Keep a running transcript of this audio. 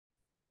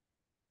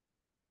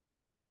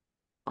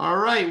All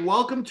right,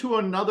 welcome to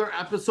another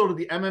episode of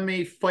the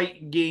MMA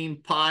Fight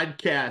Game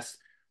Podcast.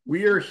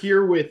 We are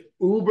here with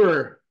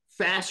uber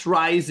fast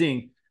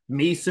rising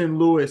Mason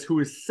Lewis, who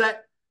is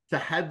set to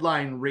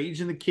headline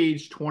Rage in the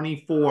Cage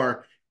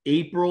 24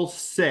 April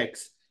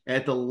 6th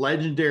at the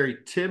legendary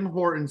Tim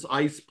Hortons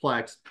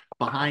IcePlex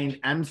behind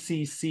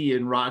MCC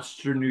in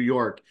Rochester, New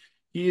York.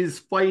 He is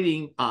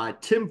fighting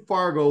Tim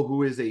Fargo,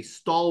 who is a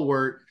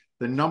stalwart,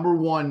 the number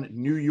one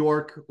New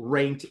York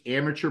ranked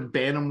amateur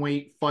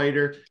bantamweight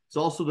fighter. He's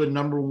also the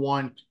number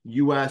one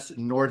U.S.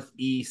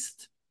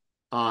 Northeast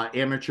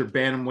amateur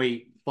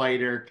bantamweight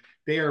fighter.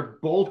 They are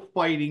both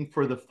fighting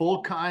for the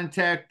full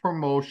contact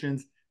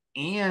promotions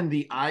and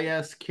the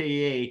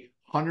ISKA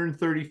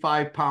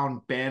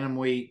 135-pound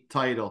bantamweight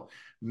title.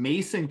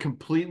 Mason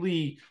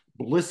completely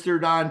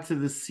blistered onto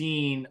the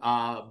scene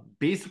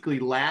basically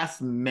last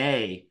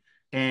May,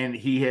 and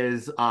he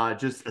has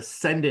just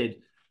ascended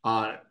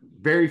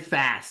very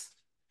fast.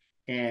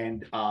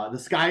 And the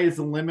sky is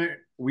the limit.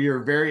 We are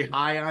very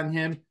high on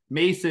him.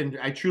 Mason,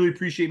 I truly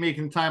appreciate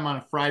making time on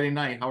a Friday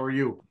night. How are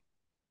you?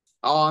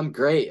 Oh, I'm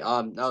great.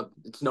 No,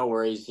 it's no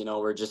worries.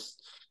 We're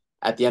just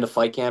at the end of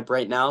fight camp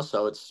right now,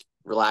 so it's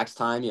relaxed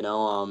time.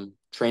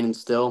 Training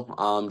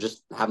still.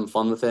 Just having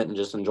fun with it and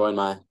just enjoying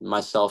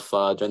myself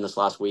during this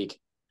last week.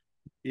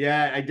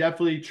 Yeah, I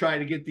definitely try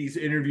to get these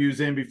interviews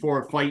in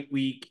before fight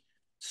week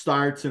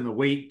starts and the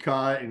weight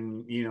cut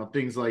and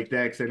things like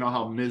that because I know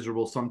how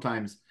miserable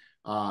sometimes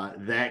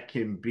that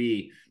can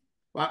be.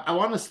 I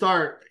want to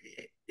start.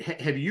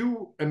 Have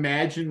you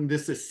imagined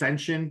this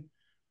ascension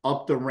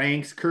up the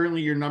ranks?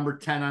 Currently, you're number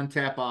 10 on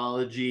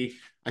Tapology.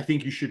 I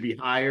think you should be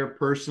higher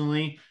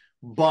personally,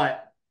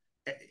 but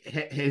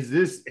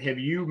have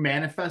you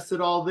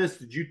manifested all this?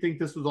 Did you think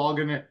this was all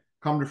going to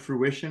come to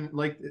fruition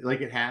like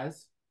it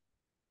has?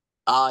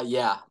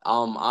 Yeah.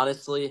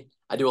 Honestly,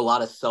 I do a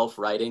lot of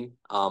self-writing.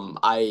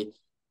 I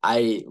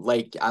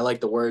like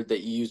the word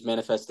that you use,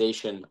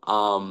 manifestation.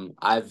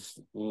 I've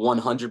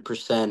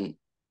 100%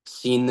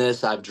 seen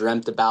this. I've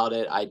dreamt about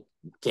it. I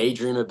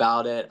daydream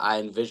about it. I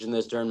envision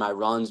this during my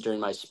runs, during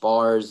my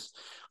spars.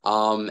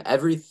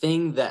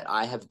 Everything that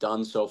I have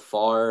done so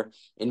far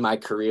in my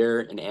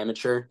career in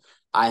amateur,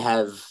 I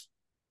have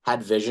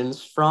had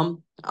visions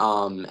from,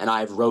 and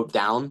I've wrote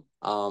down,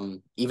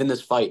 even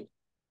this fight.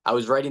 I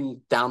was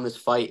writing down this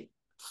fight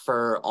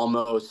for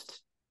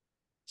almost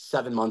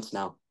 7 months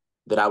now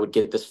that I would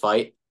get this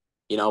fight,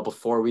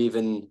 before we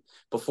even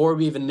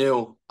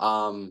knew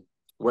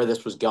where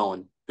this was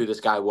going, who this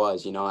guy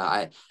was.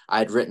 I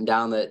had written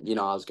down that,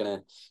 I was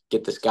gonna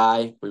get this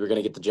guy, we were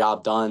gonna get the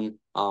job done.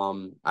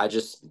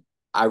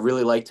 I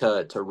really like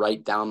to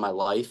write down my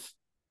life.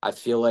 I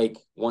feel like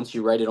once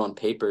you write it on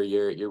paper,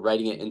 you're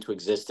writing it into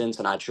existence,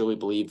 and I truly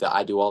believe that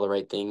I do all the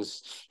right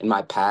things in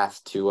my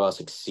path to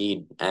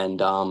succeed. And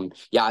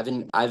yeah,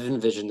 I've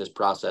envisioned this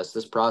process.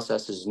 This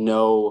process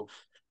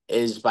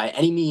is by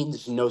any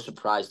means no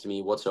surprise to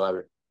me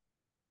whatsoever.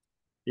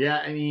 Yeah,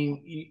 I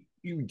mean,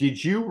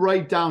 did you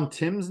write down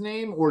Tim's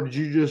name or did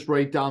you just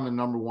write down the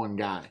number one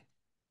guy?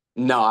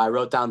 No, I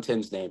wrote down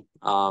Tim's name.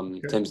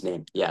 Okay. Tim's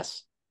name.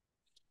 Yes.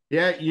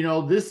 Yeah,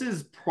 this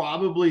is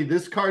probably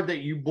this card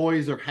that you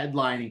boys are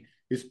headlining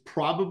is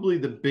probably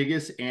the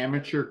biggest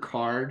amateur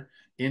card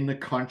in the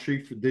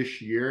country for this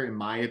year, in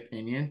my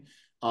opinion.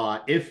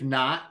 If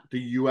not the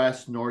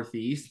U.S.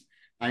 Northeast.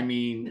 I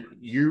mean,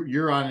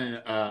 you're on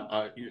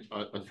a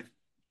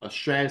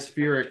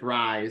stratospheric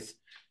rise.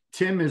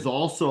 Tim is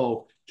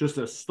also just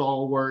a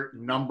stalwart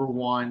number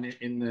one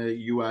in the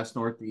U.S.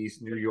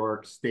 Northeast, New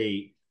York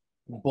State.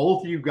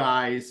 Both you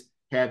guys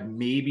have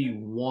maybe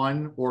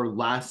one or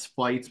less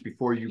fights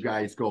before you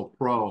guys go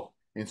pro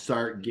and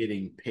start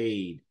getting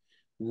paid.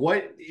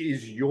 What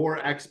is your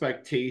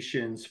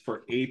expectations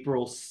for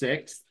April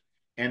 6th?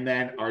 And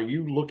then are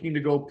you looking to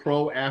go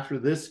pro after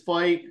this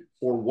fight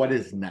or what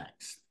is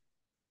next?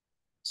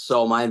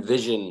 So my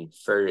vision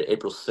for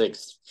April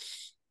 6th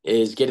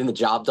is getting the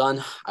job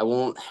done. I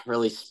won't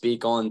really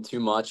speak on too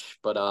much,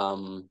 but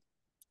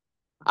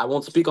I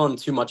won't speak on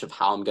too much of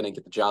how I'm gonna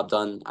get the job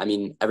done. I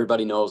mean,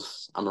 everybody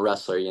knows I'm a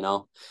wrestler, you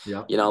know.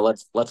 Yeah.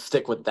 Let's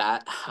stick with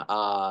that.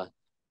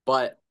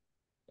 But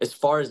as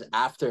far as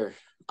after,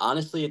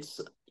 honestly, it's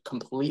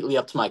completely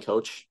up to my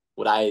coach.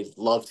 Would I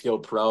love to go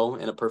pro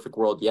in a perfect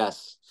world?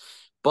 Yes.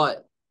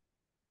 But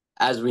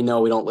as we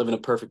know, we don't live in a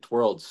perfect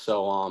world.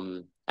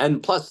 So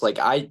and plus, like,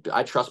 I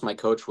trust my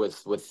coach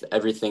with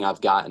everything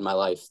I've got in my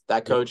life.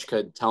 That Yep. coach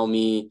could tell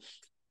me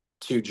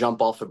to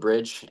jump off a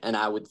bridge, and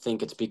I would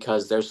think it's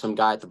because there's some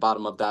guy at the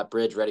bottom of that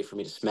bridge ready for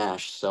me to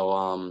smash.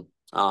 So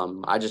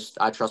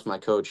I trust my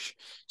coach.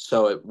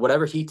 So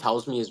whatever he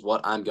tells me is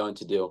what I'm going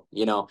to do,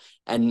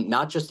 and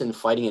not just in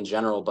fighting in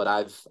general, but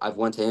I've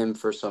went to him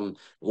for some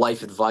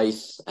life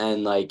advice,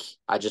 and like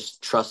I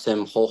just trust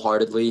him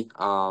wholeheartedly.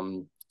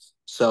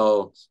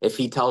 So if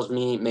he tells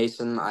me,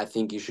 Mason, I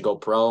think you should go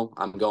pro,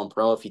 I'm going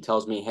pro. If he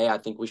tells me, hey, I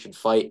think we should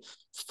fight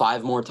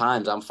 5 more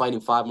times, I'm fighting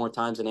 5 more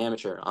times in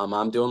amateur.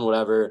 I'm doing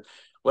whatever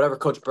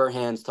Coach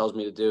Burhans tells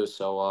me to do.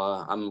 So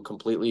I'm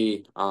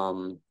completely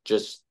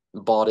just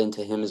bought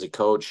into him as a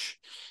coach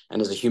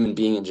and as a human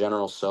being in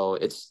general. So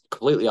it's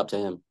completely up to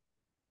him.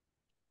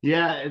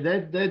 Yeah,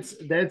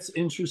 that's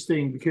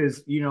interesting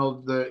because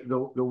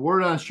the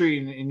word on the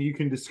street, and you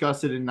can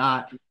discuss it and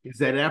not, is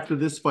that after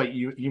this fight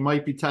you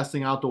might be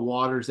testing out the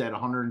waters at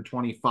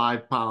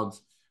 125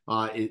 pounds.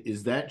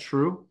 Is that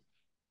true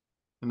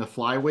in the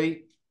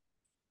flyweight?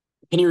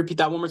 Can you repeat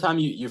that one more time?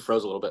 You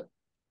froze a little bit.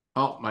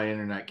 Oh, my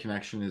internet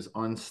connection is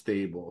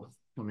unstable.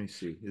 Let me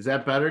see. Is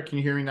that better? Can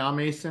you hear me now,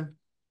 Mason?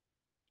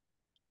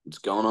 What's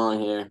going on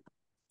here?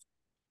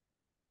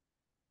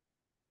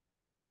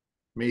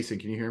 Mason,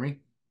 can you hear me?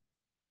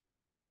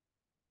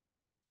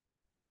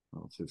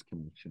 Oh, it says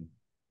connection.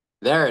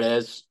 There it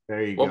is.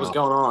 There you What was go.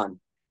 going on?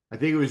 I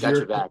think it was Got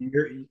you back.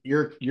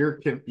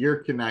 your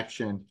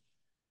connection.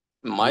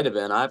 Might have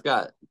been. I've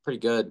got pretty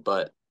good,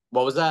 but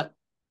what was that?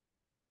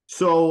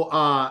 So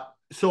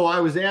I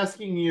was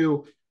asking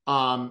you,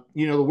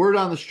 the word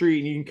on the street,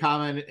 and you can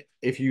comment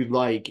if you'd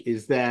like,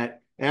 is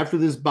that after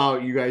this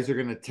bout, you guys are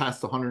going to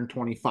test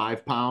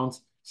 125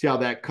 pounds, see how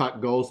that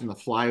cut goes in the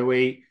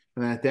flyweight,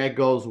 and then if that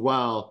goes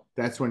well,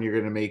 that's when you're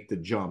going to make the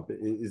jump.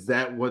 Is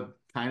that what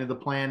kind of the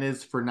plan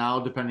is for now,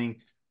 depending,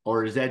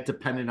 or is that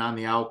dependent on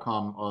the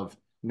outcome of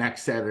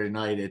next Saturday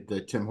night at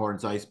the Tim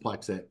Hortons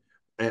IcePlex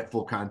at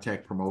Full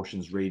Contact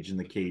Promotions, Rage in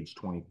the Cage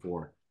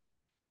 24?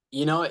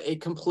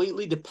 It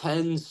completely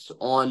depends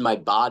on my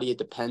body. It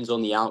depends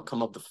on the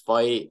outcome of the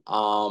fight.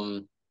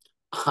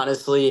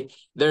 Honestly,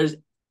 there's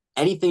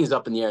anything's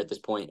up in the air at this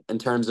point in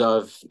terms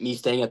of me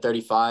staying at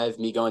 35,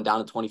 me going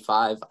down to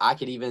 25. I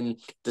could even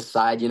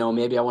decide,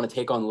 maybe I want to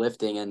take on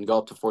lifting and go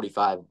up to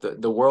 45.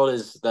 The world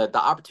is the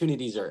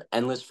opportunities are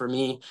endless for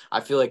me. I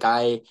feel like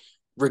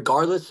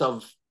regardless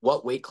of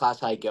what weight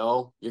class I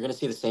go, you're gonna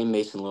see the same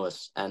Mason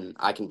Lewis, and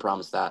I can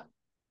promise that.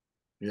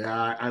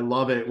 Yeah, I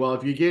love it. Well,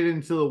 if you get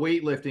into the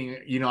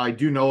weightlifting, I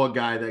do know a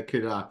guy that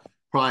could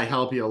probably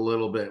help you a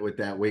little bit with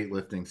that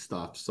weightlifting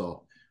stuff.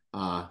 So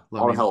let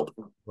I'll me help.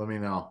 let me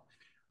know.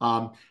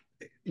 Um,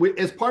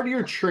 as part of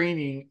your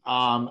training,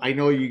 I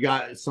know you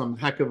got some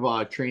heck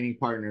of training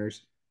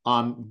partners.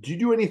 Do you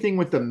do anything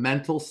with the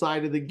mental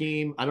side of the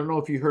game? I don't know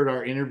if you heard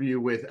our interview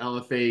with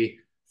LFA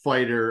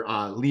fighter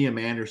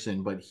Liam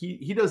Anderson, but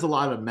he does a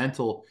lot of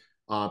mental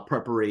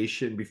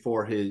preparation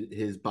before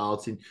his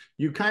bouts, and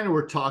you kind of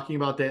were talking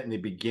about that in the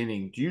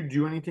beginning. Do you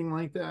do anything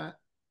like that?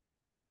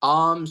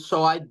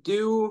 So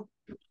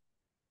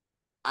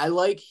I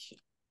like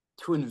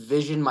to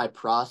envision my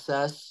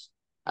process.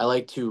 I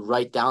like to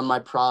write down my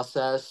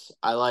process.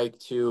 I like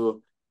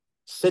to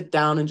sit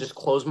down and just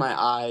close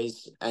my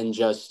eyes and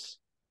just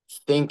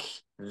think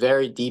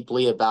very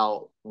deeply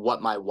about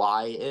what my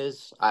why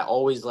is. I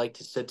always like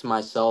to sit to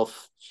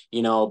myself,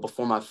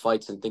 before my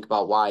fights and think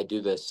about why I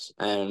do this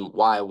and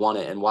why I want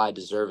it and why I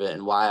deserve it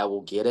and why I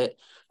will get it.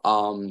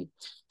 Um,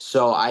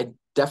 so I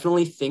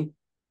definitely think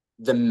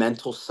the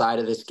mental side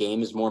of this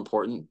game is more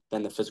important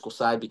than the physical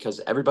side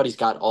because everybody's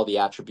got all the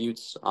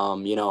attributes.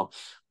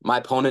 My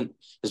opponent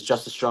is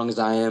just as strong as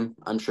I am.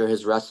 I'm sure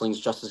his wrestling's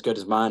just as good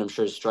as mine. I'm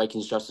sure his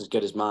striking's just as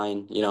good as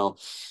mine.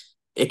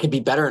 It could be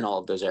better in all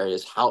of those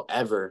areas.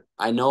 However,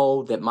 I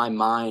know that my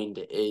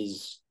mind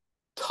is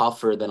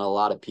tougher than a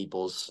lot of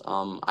people's.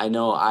 I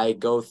know I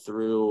go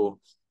through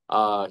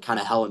kind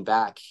of hell and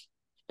back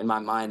in my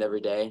mind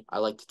every day. I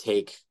like to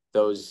take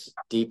those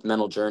deep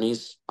mental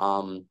journeys.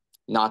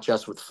 Not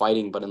just with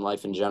fighting, but in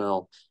life in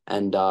general.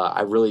 And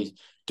I really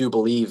do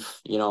believe,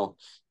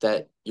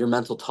 that your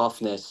mental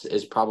toughness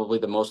is probably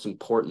the most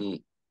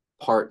important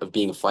part of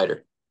being a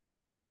fighter.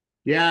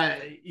 Yeah,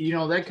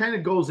 that kind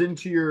of goes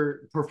into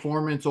your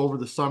performance over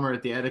the summer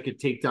at the Etiquette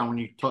Takedown when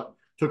you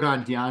took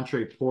on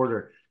DeAndre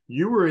Porter.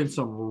 You were in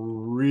some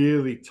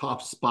really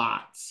tough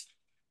spots,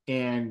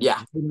 and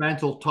Yeah, your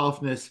mental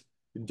toughness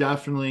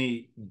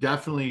definitely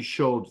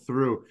showed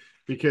through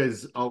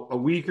because a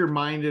weaker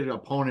minded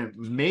opponent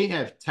may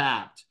have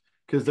tapped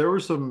because there were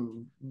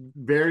some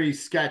very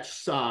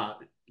sketch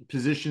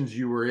positions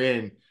you were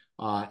in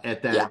at yeah.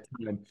 that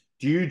time.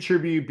 Do you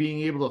attribute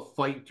being able to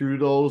fight through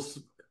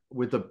those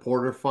with the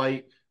Porter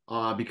fight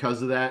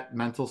because of that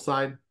mental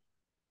side?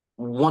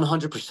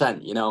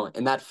 100%.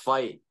 In that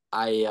fight,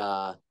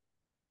 I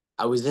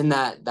was in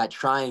that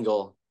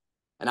triangle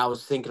and I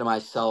was thinking to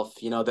myself,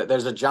 that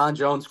there's a John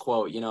Jones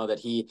quote, that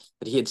he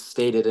had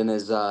stated in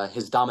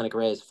his Dominic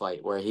Reyes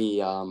fight where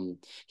he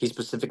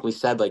specifically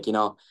said, like,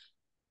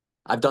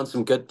 I've done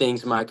some good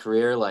things in my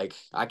career, like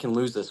I can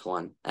lose this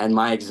one. And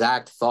my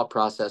exact thought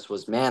process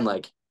was, man,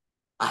 like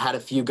I had a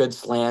few good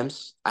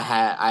slams.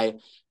 I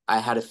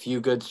had a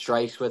few good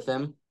strikes with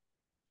him.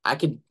 I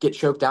could get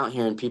choked out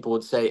here and people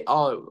would say,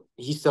 "Oh,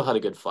 he still had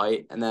a good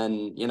fight." And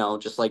then,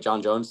 just like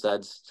John Jones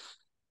said,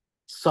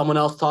 someone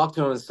else talked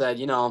to him and said,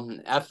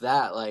 F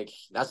that, like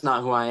that's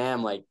not who I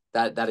am. Like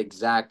that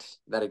exact,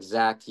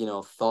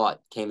 thought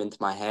came into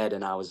my head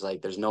and I was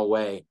like, there's no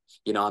way,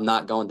 I'm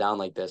not going down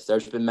like this.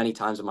 There's been many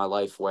times in my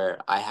life where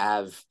I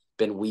have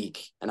been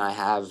weak and I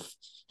have,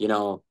 you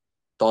know,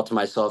 thought to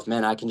myself,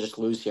 man, I can just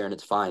lose here and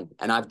it's fine.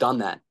 And I've done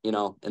that, in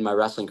my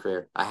wrestling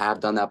career. I have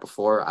done that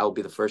before. I will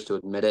be the first to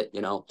admit it.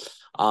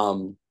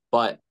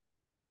 but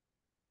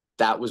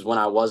that was when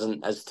I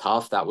wasn't as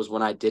tough. That was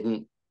when I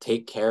didn't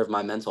take care of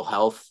my mental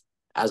health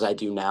as I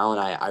do now. And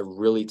I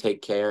really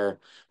take care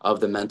of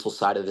the mental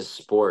side of this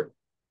sport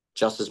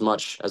just as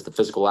much as the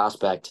physical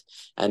aspect.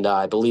 And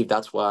I believe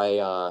that's why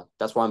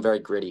I'm very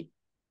gritty.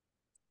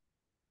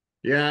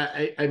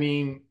 Yeah, I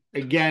mean,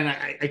 again,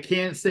 I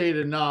can't say it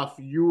enough.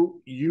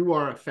 You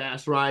are a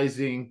fast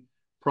rising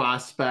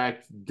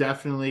prospect.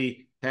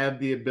 Definitely have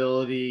the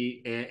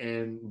ability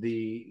and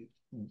the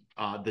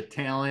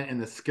talent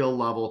and the skill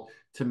level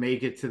to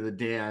make it to the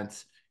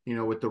dance. You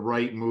know, with the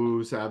right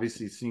moves.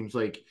 Obviously, it seems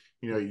like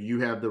you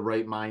have the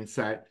right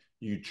mindset.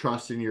 You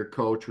trust in your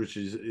coach, which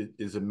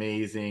is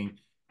amazing.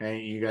 And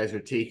you guys are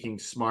taking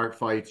smart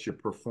fights. You're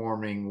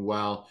performing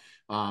well.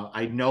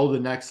 I know the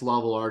next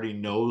level already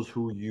knows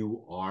who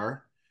you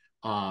are.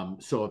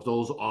 So if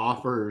those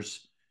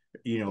offers,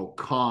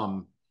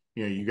 come,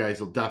 you guys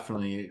will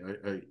definitely,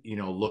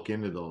 look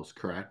into those,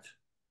 correct?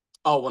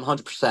 Oh,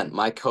 100%.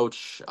 My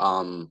coach,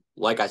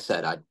 like I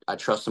said, I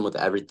trust him with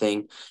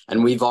everything.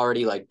 And we've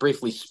already like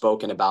briefly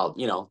spoken about,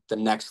 the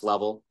next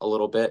level a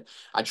little bit.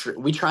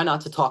 We try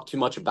not to talk too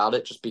much about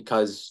it just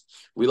because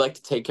we like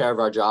to take care of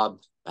our job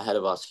ahead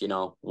of us,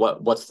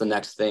 what's the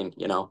next thing,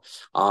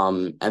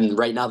 and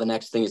right now the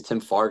next thing is Tim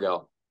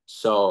Fargo.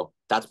 So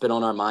that's been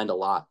on our mind a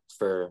lot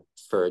for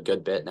a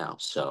good bit now.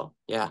 So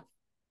yeah,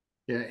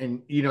 Yeah,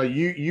 and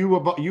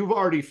you've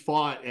already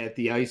fought at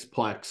the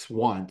IcePlex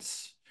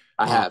once,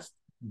 I uh, have.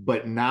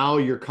 but now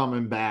you're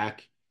coming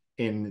back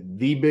in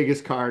the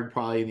biggest card,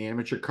 probably in the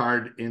amateur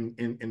card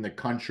in the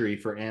country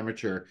for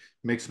amateur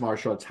mixed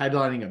martial arts,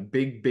 headlining a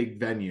big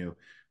venue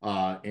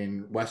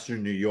in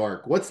Western New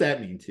York. What's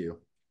that mean to you?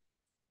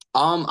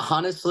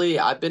 Honestly,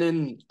 I've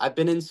been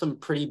in some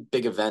pretty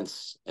big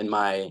events in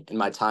my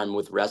time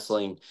with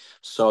wrestling.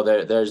 So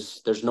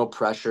there's no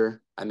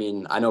pressure. I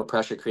mean, I know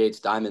pressure creates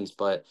diamonds,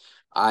 but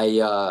I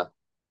uh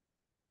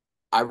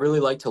I really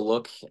like to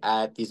look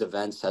at these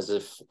events as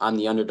if I'm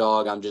the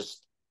underdog.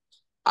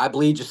 I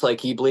bleed just like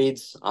he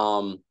bleeds.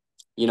 I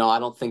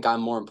don't think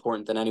I'm more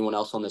important than anyone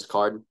else on this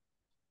card.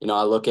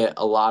 I look at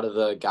a lot of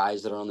the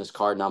guys that are on this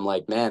card and I'm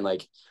like, man,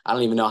 like I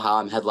don't even know how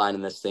I'm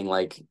headlining this thing.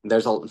 Like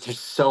there's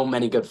so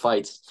many good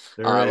fights.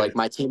 There is. Like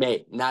my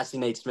teammate, Nasty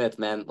Nate Smith,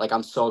 man, like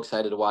I'm so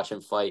excited to watch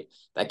him fight.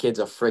 That kid's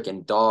a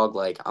freaking dog.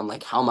 Like I'm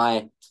like, how am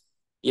I,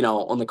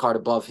 on the card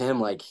above him?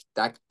 Like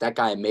that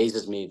guy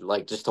amazes me,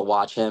 like just to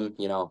watch him.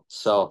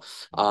 So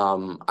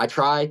I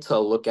try to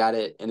look at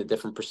it in a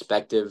different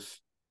perspective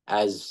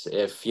as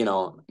if,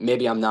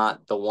 maybe I'm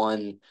not the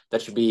one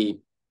that should be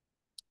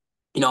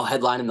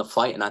headlining the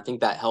fight. And I think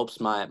that helps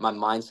my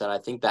mindset. I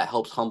think that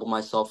helps humble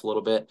myself a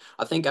little bit.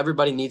 I think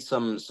everybody needs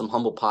some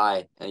humble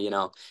pie,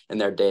 in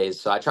their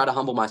days. So I try to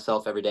humble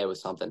myself every day with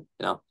something.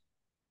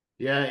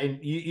 Yeah, and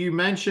you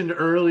mentioned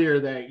earlier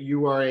that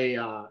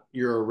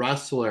you're a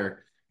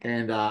wrestler,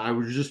 and I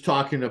was just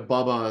talking to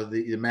Bubba,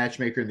 the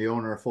matchmaker and the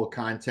owner of Full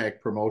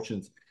Contact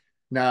Promotions.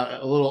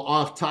 Now, a little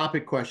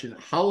off-topic question: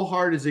 how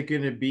hard is it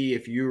going to be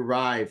if you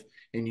arrive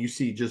and you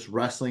see just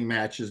wrestling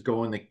matches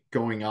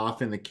going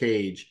off in the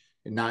cage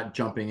and not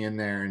jumping in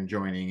there and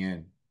joining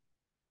in?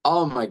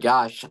 Oh my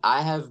gosh,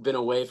 I have been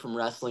away from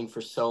wrestling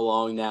for so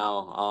long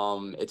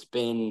now. It's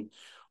been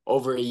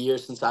over a year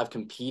since I've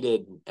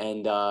competed,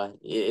 and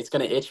it's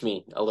gonna itch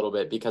me a little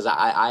bit because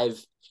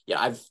I've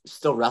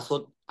still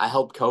wrestled. I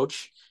help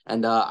coach,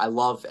 and I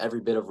love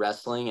every bit of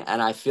wrestling,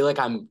 and I feel like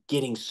I'm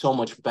getting so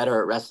much better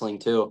at wrestling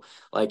too.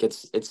 Like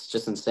it's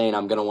just insane.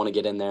 I'm gonna want to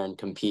get in there and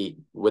compete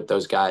with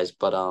those guys,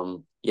 but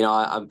I'm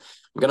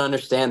gonna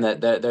understand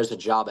that there's a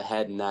job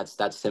ahead, and that's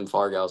Tim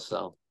Fargo,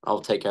 so I'll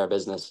take care of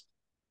business.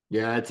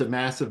 Yeah, it's a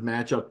massive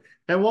matchup.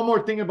 And one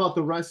more thing about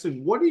the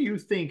wrestling: what do you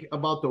think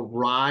about the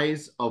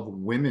rise of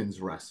women's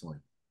wrestling?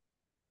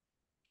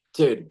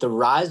 Dude, the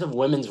rise of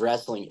women's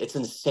wrestling, it's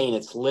insane.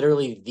 It's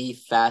literally the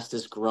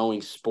fastest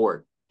growing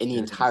sport in the It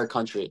entire is.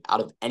 country out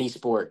of any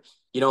sport.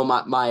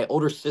 My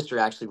older sister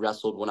actually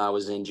wrestled when I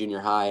was in junior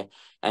high,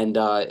 and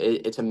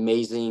it's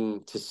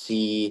amazing to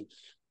see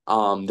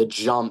the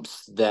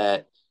jumps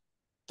that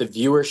the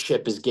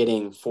viewership is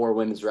getting for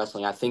women's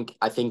wrestling. I think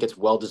it's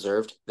well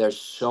deserved. There's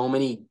so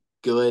many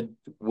good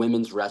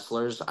women's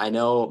wrestlers. I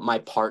know my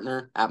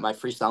partner at my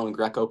freestyle and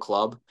Greco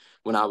club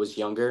when I was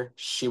younger,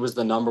 she was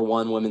the number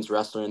one women's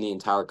wrestler in the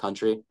entire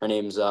country. Her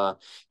name's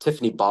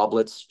Tiffany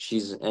Boblitz.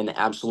 She's an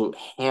absolute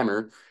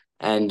hammer.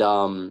 And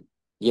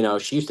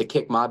she used to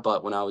kick my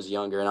butt when I was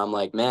younger. And I'm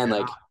like, man, Yeah.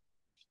 like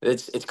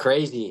it's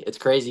crazy. It's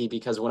crazy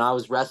because when I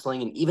was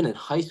wrestling and even in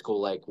high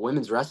school, like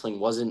women's wrestling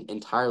wasn't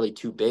entirely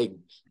too big,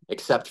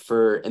 except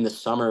for in the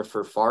summer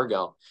for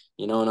Fargo,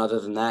 and other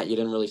than that, you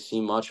didn't really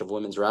see much of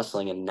women's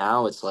wrestling. And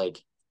now it's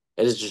like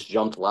it has just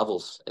jumped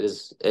levels.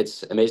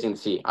 It's amazing to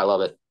see. I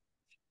love it.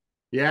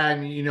 Yeah,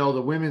 and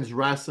the women's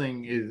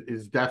wrestling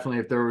is definitely,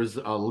 if there was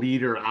a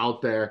leader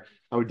out there,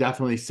 I would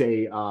definitely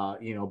say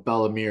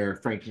Bella Mir,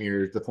 Frank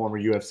Mir, the former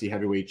UFC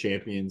heavyweight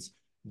champion's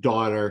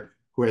daughter,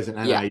 who has an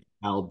Yeah.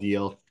 NIL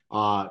deal.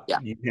 Yeah.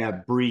 You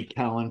have Bree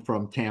Kellen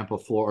from Tampa,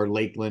 Florida, or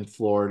Lakeland,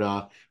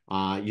 Florida.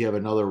 You have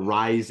another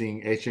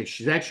rising.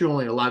 She's actually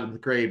only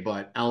 11th grade,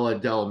 but Ella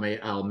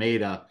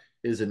Almeida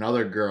is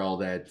another girl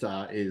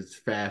that is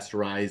fast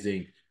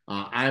rising.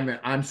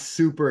 I'm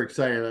super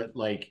excited,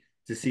 like,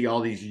 to see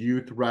all these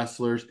youth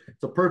wrestlers.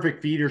 It's a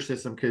perfect feeder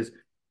system because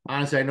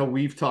honestly, I know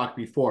we've talked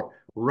before.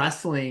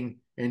 Wrestling,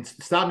 and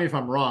stop me if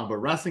I'm wrong, but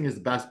wrestling is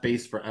the best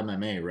base for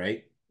MMA,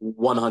 right?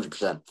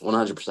 100%.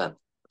 100%.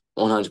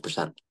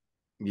 100%.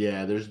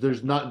 Yeah,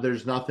 there's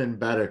nothing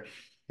better.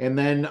 And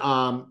then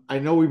I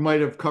know we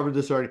might have covered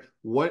this already.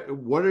 What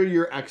are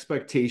your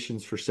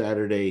expectations for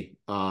Saturday,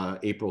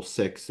 April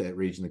 6th at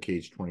Rage in the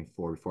Cage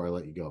 24 before I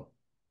let you go?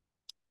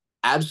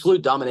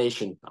 Absolute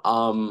domination.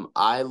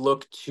 I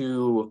look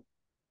to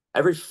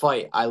every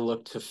fight, I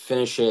look to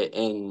finish it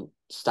in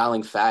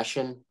styling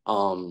fashion.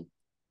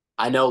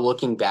 I know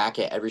looking back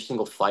at every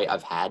single fight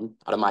I've had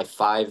out of my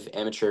 5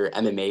 amateur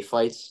MMA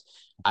fights,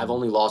 I've Mhm.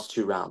 only lost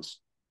 2 rounds.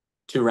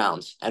 2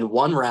 rounds. And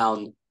one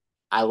round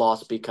I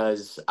lost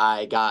because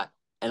I got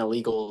an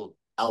illegal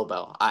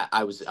elbow.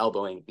 I was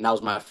elbowing, and that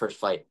was my first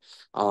fight.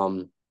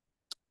 Um,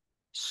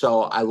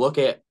 so I look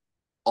at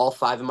all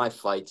 5 of my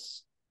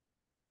fights.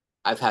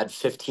 I've had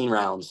 15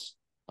 rounds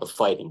of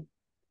fighting,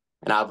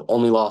 and I've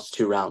only lost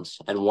 2 rounds,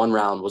 and one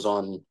round was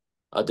on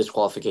a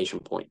disqualification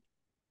point.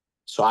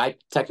 So I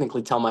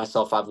technically tell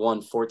myself I've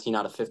won 14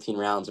 out of 15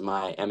 rounds in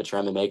my amateur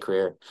MMA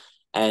career.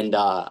 And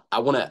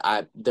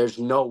there's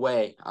no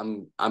way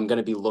I'm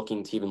gonna be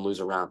looking to even lose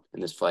a round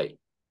in this fight.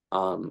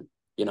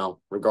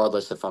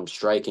 Regardless if I'm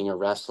striking or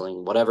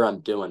wrestling, whatever I'm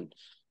doing,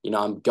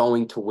 I'm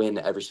going to win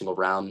every single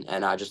round,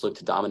 and I just look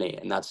to dominate,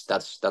 and that's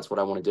what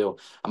I want to do.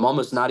 I'm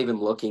almost not even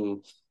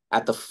looking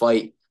at the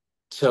fight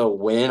to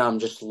win. I'm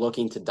just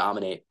looking to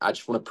dominate. I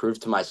just want to prove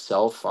to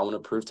myself. I want to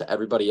prove to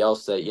everybody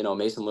else that,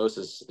 Mason Lewis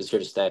is here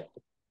to stay.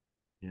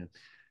 Yeah.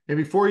 And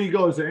before you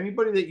go, is there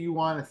anybody that you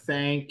want to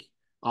thank?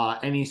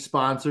 Any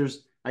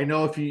sponsors? I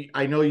know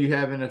you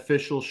have an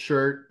official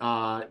shirt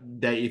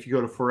that if you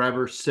go to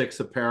Forever Six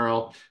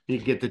Apparel, you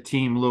can get the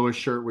Team Lewis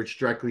shirt, which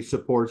directly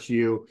supports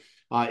you.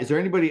 Is there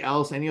anybody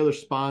else, any other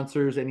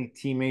sponsors, any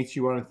teammates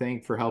you want to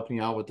thank for helping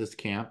you out with this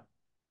camp?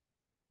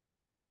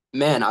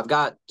 Man, I've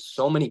got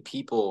so many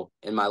people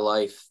in my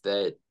life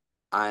that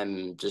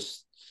I'm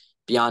just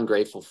beyond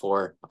grateful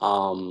for.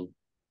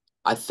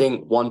 I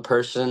think one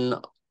person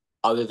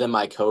other than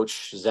my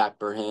coach, Zach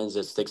Burhans,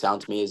 that sticks out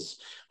to me is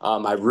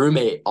my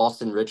roommate,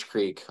 Austin Rich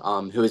Creek,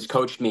 who has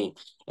coached me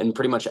in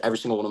pretty much every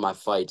single one of my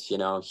fights.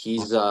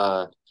 He's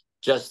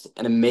just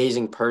an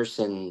amazing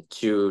person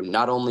to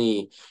not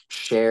only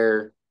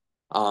share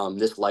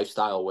this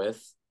lifestyle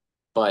with,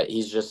 but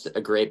he's just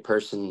a great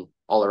person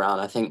all around.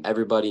 I think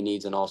everybody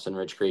needs an Austin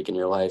Rich Creek in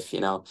your life. He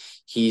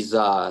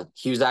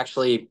was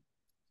actually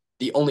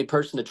the only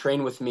person to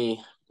train with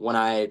me when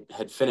I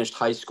had finished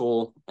high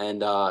school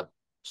and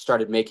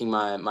started making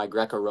my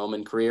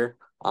Greco-Roman career.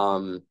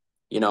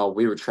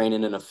 We were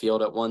training in a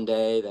field at one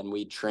day, then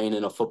we'd train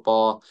in a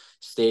football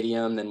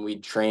stadium, then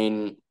we'd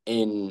train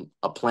in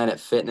a Planet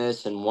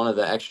Fitness in one of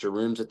the extra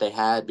rooms that they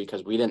had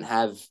because we didn't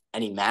have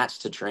any mats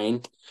to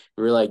train.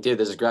 We were like, dude,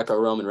 this is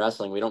Greco-Roman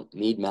wrestling. We don't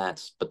need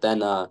mats. But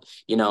then,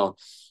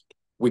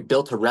 we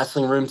built a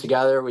wrestling room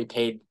together. We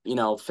paid,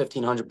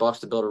 $1,500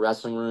 to build a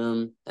wrestling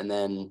room. And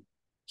then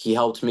he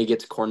helped me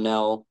get to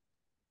Cornell.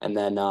 And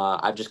then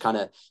I've just kind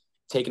of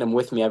taken him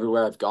with me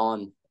everywhere I've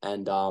gone.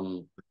 And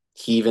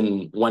he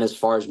even went as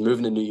far as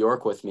moving to New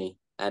York with me.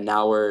 And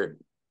now we're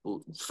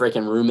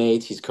freaking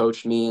roommates. He's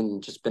coached me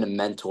and just been a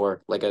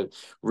mentor, like a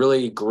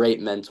really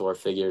great mentor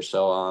figure.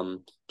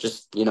 So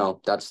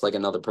that's like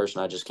another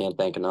person I just can't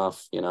thank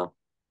enough. Yeah,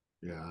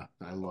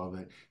 I love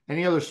it.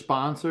 Any other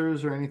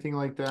sponsors or anything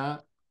like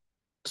that?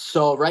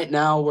 So right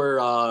now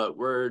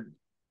we're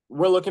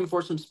looking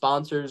for some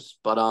sponsors,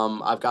 but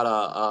I've got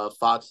a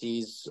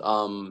Foxy's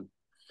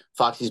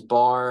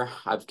bar.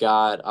 I've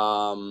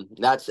got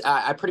that's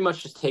I pretty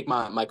much just take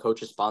my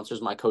coach's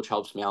sponsors. My coach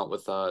helps me out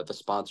with the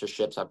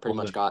sponsorships. I pretty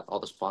Love much it. got all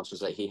the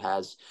sponsors that he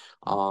has.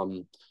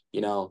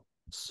 You know,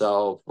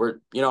 so we're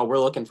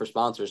looking for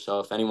sponsors. So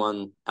if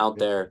anyone out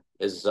there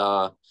is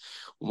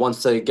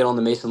wants to get on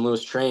the Mason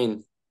Lewis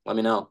train, let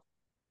me know.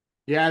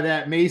 Yeah,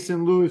 that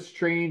Mason Lewis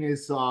train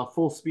is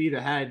full speed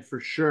ahead for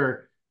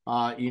sure.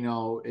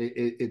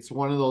 It's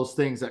one of those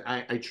things that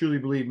I truly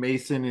believe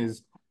Mason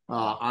is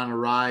on a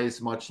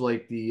rise, much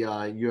like the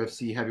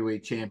UFC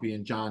heavyweight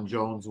champion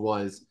jonjones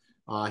was.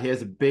 He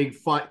has a big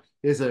fight.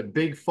 He has a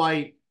big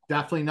fight.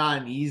 Definitely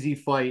not an easy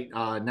fight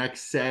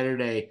next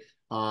Saturday.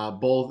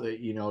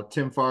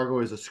 Tim Fargo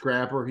is a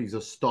scrapper. He's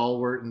a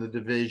stalwart in the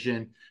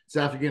division. It's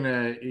definitely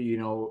gonna,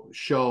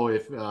 show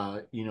if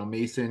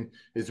Mason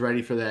is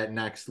ready for that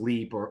next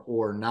leap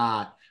or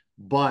not.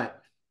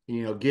 But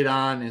get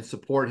on and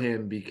support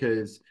him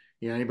because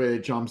anybody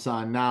that jumps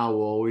on now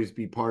will always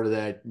be part of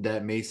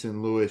that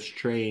Mason Lewis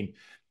train.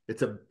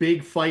 It's a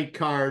big fight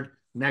card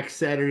next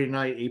Saturday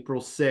night,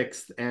 April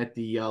 6th, at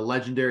the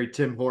legendary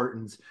Tim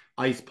Hortons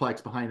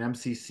IcePlex behind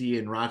MCC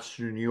in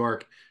Rochester, New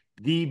York.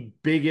 The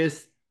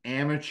biggest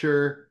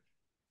amateur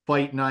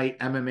fight night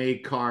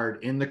MMA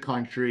card in the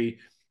country.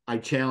 I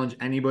challenge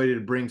anybody to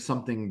bring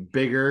something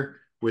bigger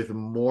with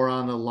more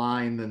on the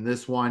line than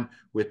this one,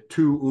 with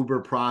two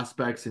Uber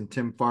prospects in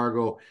Tim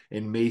Fargo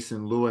and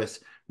Mason Lewis.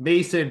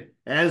 Mason,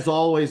 as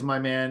always, my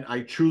man,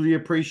 I truly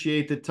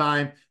appreciate the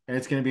time, and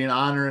it's going to be an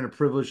honor and a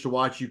privilege to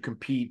watch you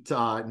compete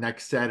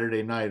next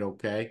Saturday night,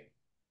 okay?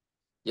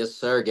 Yes,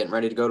 sir. Getting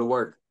ready to go to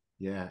work.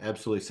 Yeah,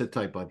 absolutely. Sit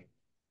tight, bud.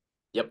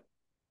 Yep.